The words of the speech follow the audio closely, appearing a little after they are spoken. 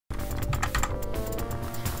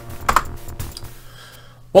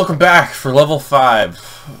Welcome back for level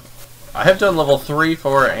 5. I have done level 3,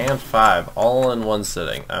 4, and 5 all in one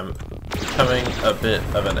sitting. I'm becoming a bit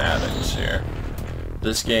of an addict here.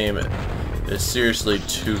 This game is seriously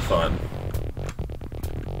too fun.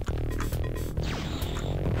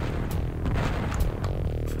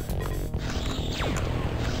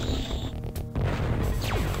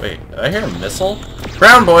 Wait, did I hear a missile?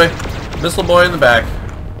 Brown boy! Missile boy in the back.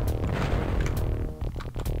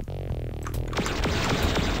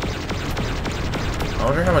 I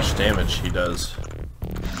wonder how much damage he does.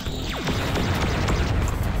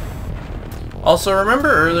 Also,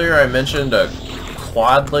 remember earlier I mentioned a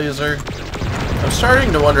quad laser? I'm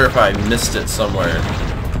starting to wonder if I missed it somewhere.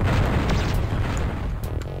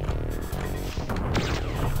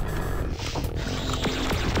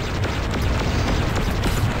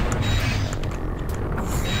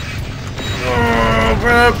 Oh, open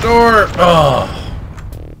up door! Oh.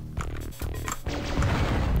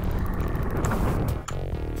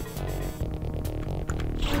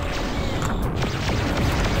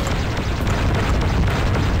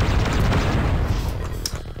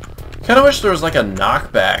 Kinda wish there was like a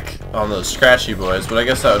knockback on those scratchy boys, but I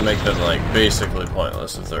guess that would make them like basically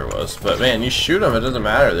pointless if there was. But man, you shoot them, it doesn't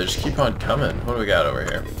matter. They just keep on coming. What do we got over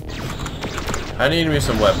here? I need me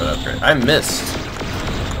some weapon upgrade. I missed.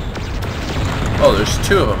 Oh, there's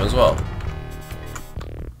 2 of them as well.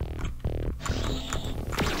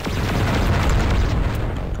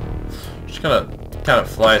 Just gonna kind of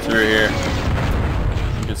fly through here.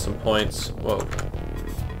 Get some points. Whoa.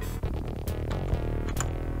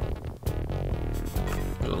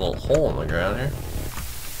 There's a little hole in the ground here.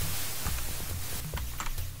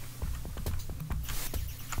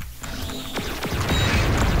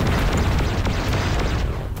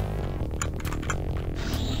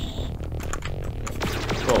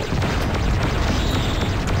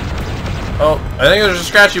 Oh, I think there's a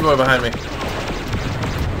scratchy boy behind me.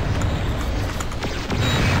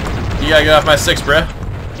 You gotta get off my 6, bruh.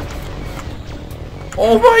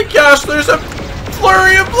 Oh my gosh, there's a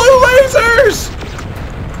flurry of blue lasers!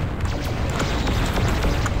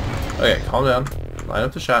 Okay, calm down. Line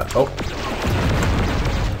up the shot. Oh.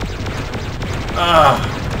 Ah.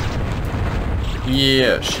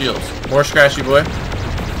 Yeah, shields. More scratchy boy.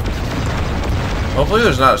 Hopefully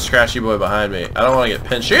there's not a scratchy boy behind me. I don't want to get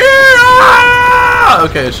pinched here. Ah!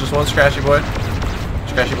 Okay, it's just one scratchy boy.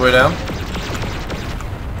 Scratchy boy down.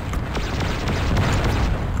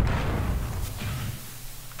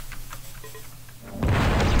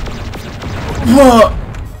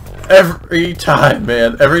 Every time,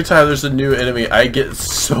 man. Every time there's a new enemy, I get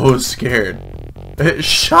so scared. It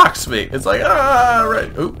shocks me. It's like, ah, right.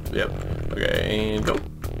 Oop, yep. Okay, and go.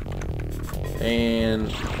 And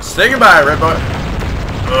say goodbye, red boy.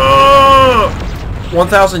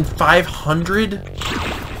 1,500?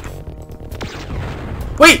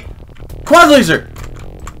 Wait! Quad laser!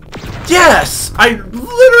 Yes! I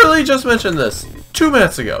literally just mentioned this 2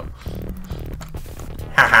 minutes ago.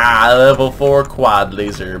 Haha, level 4 quad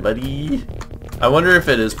laser, buddy. I wonder if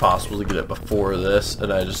it is possible to get it before this,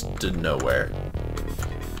 and I just didn't know where.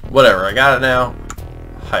 Whatever, I got it now.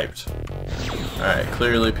 Hyped. Alright,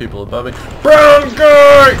 clearly people above me. Brown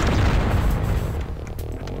guy!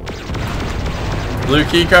 Blue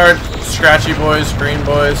keycard, scratchy boys, green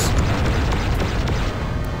boys.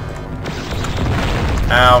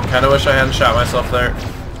 Ow, kinda wish I hadn't shot myself there.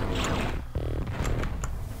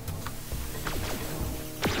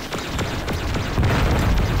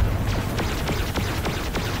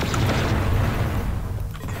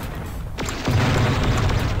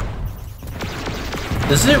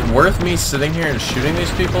 Is it worth me sitting here and shooting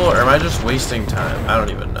these people, or am I just wasting time? I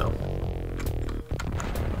don't even know.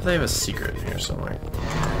 They have a secret in here somewhere.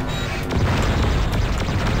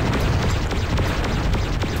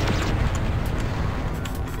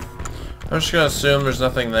 I'm just gonna assume there's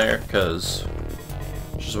nothing there, because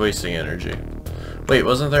it's just wasting energy. Wait,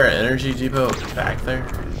 wasn't there an energy depot back there?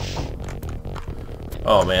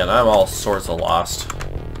 Oh man, I'm all sorts of lost.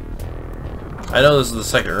 I know this is the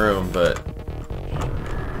second room, but...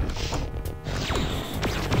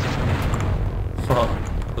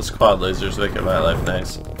 This quad laser's making my life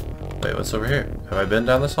nice. Wait, what's over here? Have I been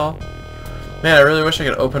down this hall? Man, I really wish I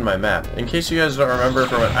could open my map. In case you guys don't remember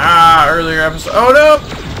from an earlier episode. Oh no!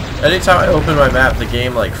 Anytime I open my map, the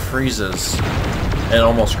game like freezes and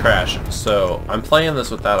almost crashes. So I'm playing this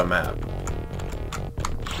without a map.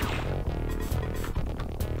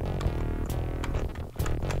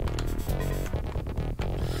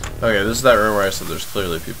 Okay, this is that room where I said there's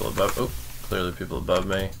clearly people above. Oh, clearly people above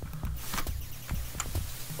me.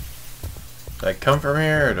 Do I come from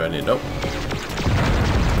here, or do I need... Nope.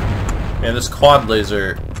 Man, this quad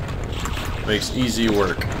laser makes easy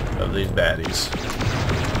work of these baddies.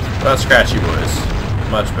 What about Scratchy Boys?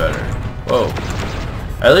 Much better. Whoa.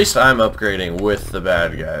 At least I'm upgrading with the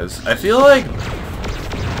bad guys. I feel like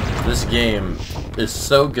this game is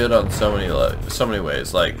so good on so many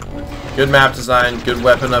ways. Like, good map design, good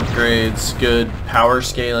weapon upgrades, good power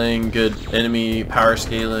scaling, good enemy power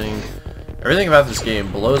scaling. Everything about this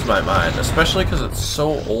game blows my mind, especially because it's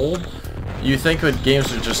so old. You think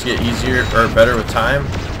games would just get easier or better with time,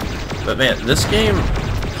 but man, this game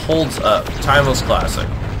holds up. Timeless classic.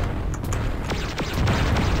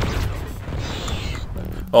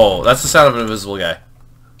 Oh, that's the sound of an invisible guy.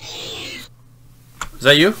 Is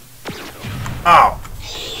that you? Ow!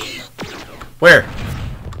 Where?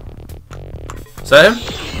 Is that him?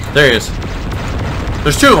 There he is.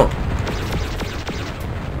 There's two of them!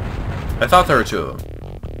 I thought there were two of them.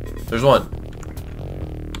 There's one.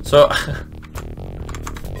 So...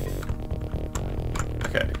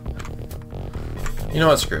 okay. You know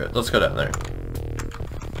what? Screw it. Let's go down there.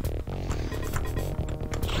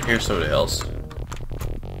 Here's somebody else.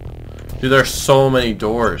 Dude, there's so many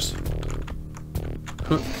doors.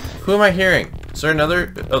 Who am I hearing? Is there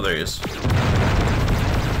another? Oh, there he is.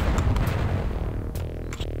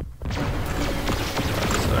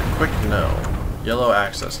 That's a quick no. Yellow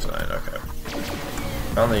access tonight. Okay.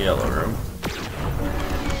 Found the yellow room.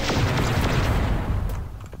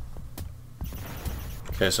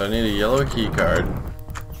 Okay, so I need a yellow key card.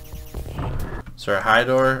 Is there a high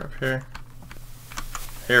door up here?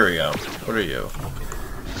 Here we go. What are you?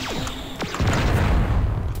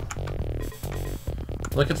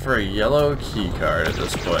 Looking for a yellow key card at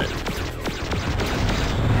this point.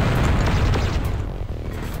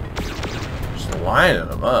 Just lining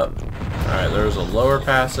them up. Alright, there's a lower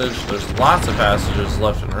passage. There's lots of passages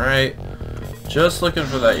left and right. Just looking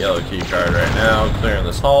for that yellow key card right now. Clearing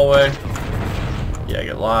this hallway. Yeah,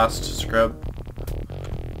 get lost. Scrub.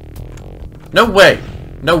 No way!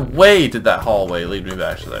 No way did that hallway lead me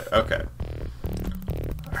back to there. Okay.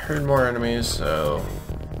 I heard more enemies, so...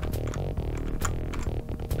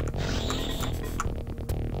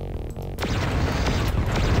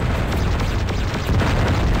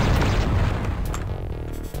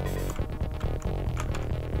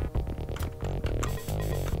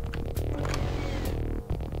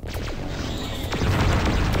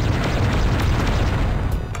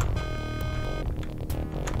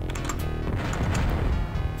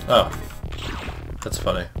 Oh, that's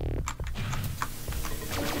funny.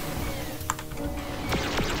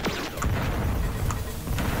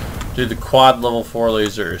 Dude, the quad level 4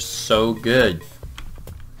 laser is so good.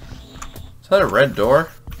 Is that a red door?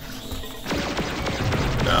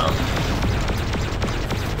 No.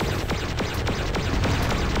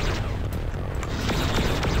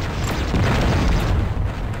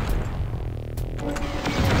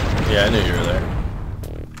 Yeah, I knew you were there.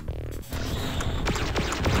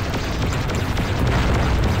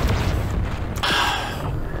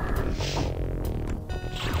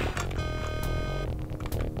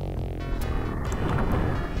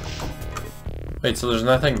 Wait, so there's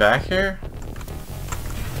nothing back here?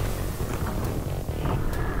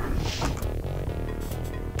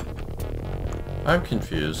 I'm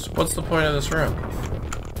confused. What's the point of this room?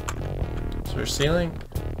 Is there a ceiling?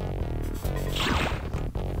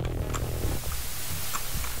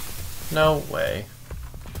 No way.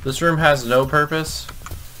 This room has no purpose?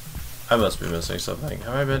 I must be missing something.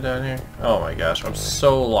 Have I been down here? Oh my gosh, I'm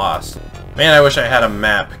so lost. Man, I wish I had a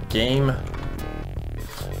map. Game.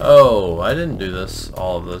 Oh, I didn't do this,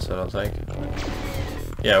 all of this, I don't think.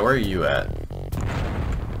 Yeah, where are you at?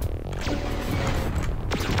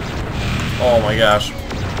 Oh my gosh.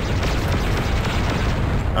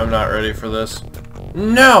 I'm not ready for this.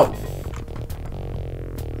 No!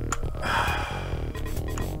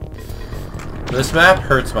 This map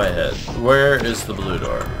hurts my head. Where is the blue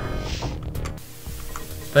door?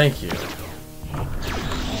 Thank you.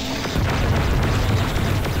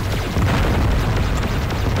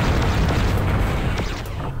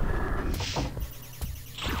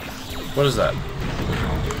 What is that?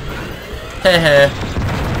 Heh.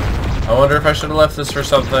 I wonder if I should have left this for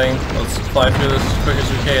something. Let's fly through this as quick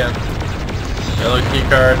as we can. Yellow key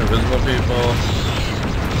card, invisible people.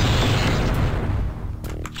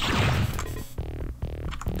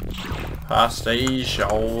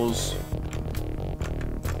 Hostages.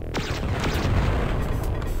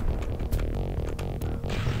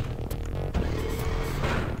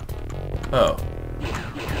 Oh.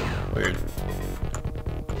 Weird.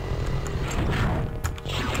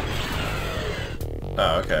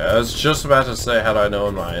 Oh, okay. I was just about to say, how do I know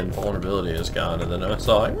when my invulnerability is gone, and then I was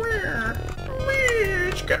all like,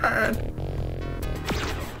 rage gun.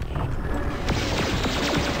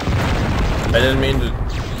 I didn't mean to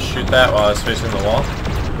shoot that while I was facing the wall.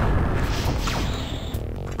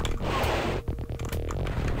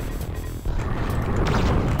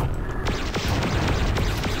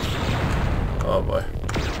 Oh boy.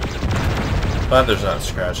 Glad there's not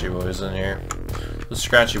scratchy boys in here. The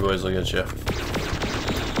scratchy boys will get you.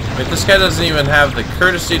 Wait, this guy doesn't even have the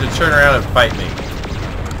courtesy to turn around and fight me.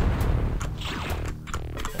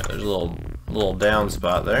 Yeah, there's a little down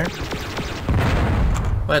spot there.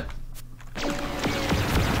 What?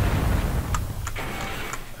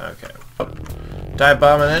 Okay. Dive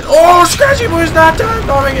bombing it. Oh, scratchy boy's not dive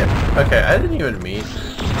bombing it. Okay, I didn't even mean.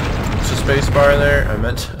 It's a space bar there. I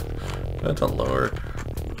meant to lower.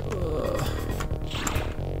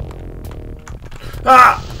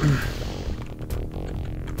 Ah!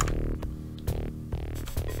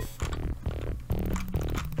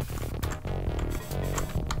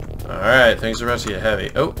 Alright, things are about to get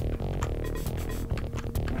heavy. Oh!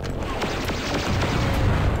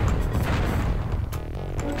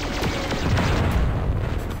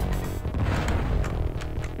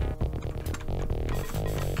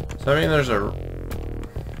 Does that mean there's a...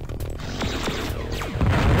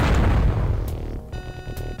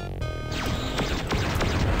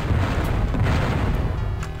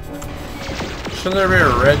 Shouldn't there be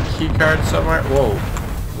a red key card somewhere? Whoa,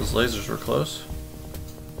 those lasers were close.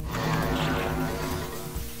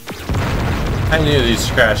 I knew these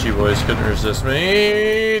scratchy boys couldn't resist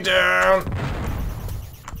me. Down.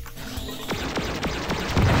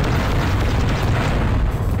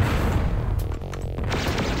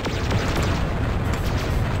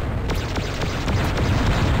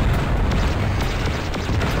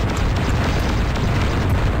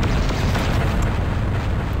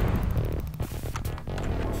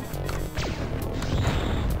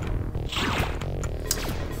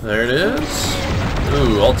 There it is.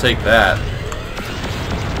 Ooh, I'll take that.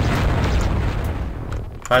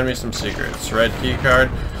 Find me some secrets. Red key card.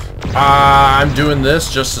 I'm doing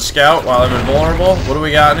this just to scout while I'm invulnerable. What do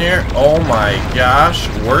we got in here? Oh my gosh.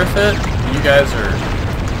 Worth it? You guys are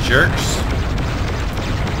jerks.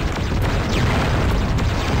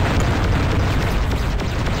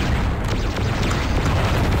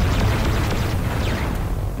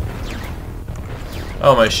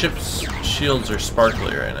 Oh, my ship's shields are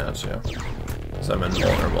sparkly right now too. Because I'm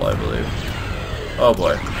invulnerable, I believe. Oh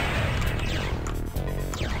boy.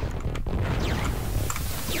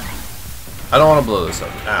 I don't want to blow this up.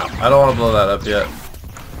 Ow. I don't want to blow that up yet.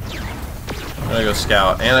 I'm gonna go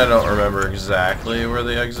scout. And I don't remember exactly where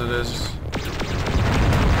the exit is.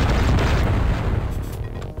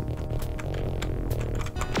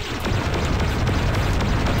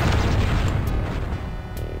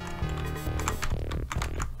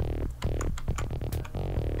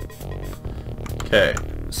 Okay,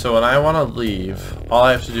 so when I want to leave, all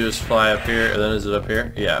I have to do is fly up here, and then is it up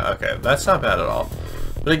here? Yeah, okay, that's not bad at all.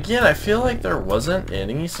 But again, I feel like there wasn't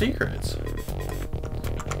any secrets.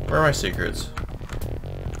 Where are my secrets?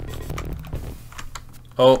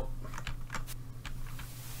 Oh.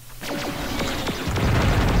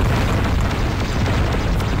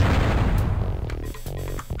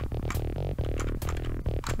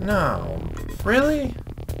 No, really?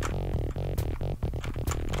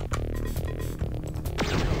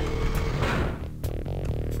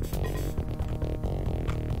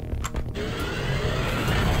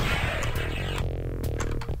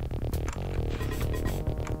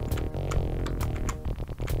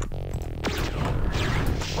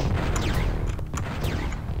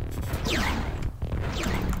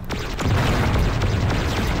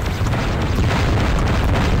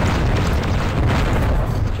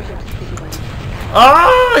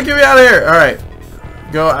 Oh, get me out of here! Alright.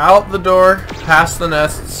 Go out the door, past the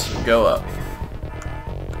nests, go up.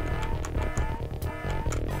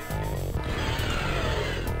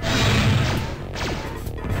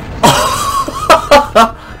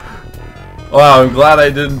 Wow, I'm glad I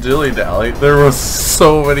didn't dilly-dally. There was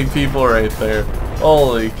so many people right there.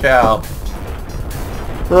 Holy cow.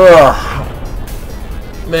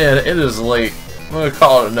 Ugh. Man, it is late. I'm gonna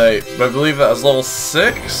call it a night. But I believe that was level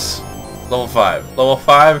 6? Level 5. Level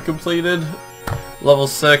 5 completed. Level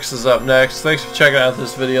 6 is up next. Thanks for checking out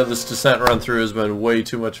this video. This Descent run-through has been way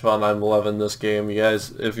too much fun. I'm loving this game. You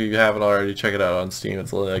guys, if you haven't already, check it out on Steam.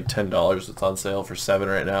 It's only like $10. It's on sale for $7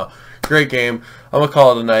 right now. Great game. I'm going to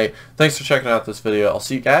call it a night. Thanks for checking out this video. I'll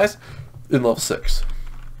see you guys in level 6.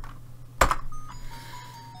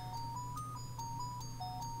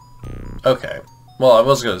 Okay. Well, I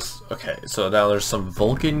was gonna... Okay, so now there's some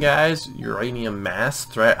Vulcan guys. Uranium mass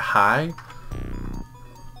threat high.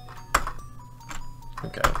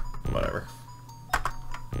 Okay, whatever.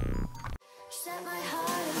 Set my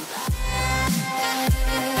heart on fire.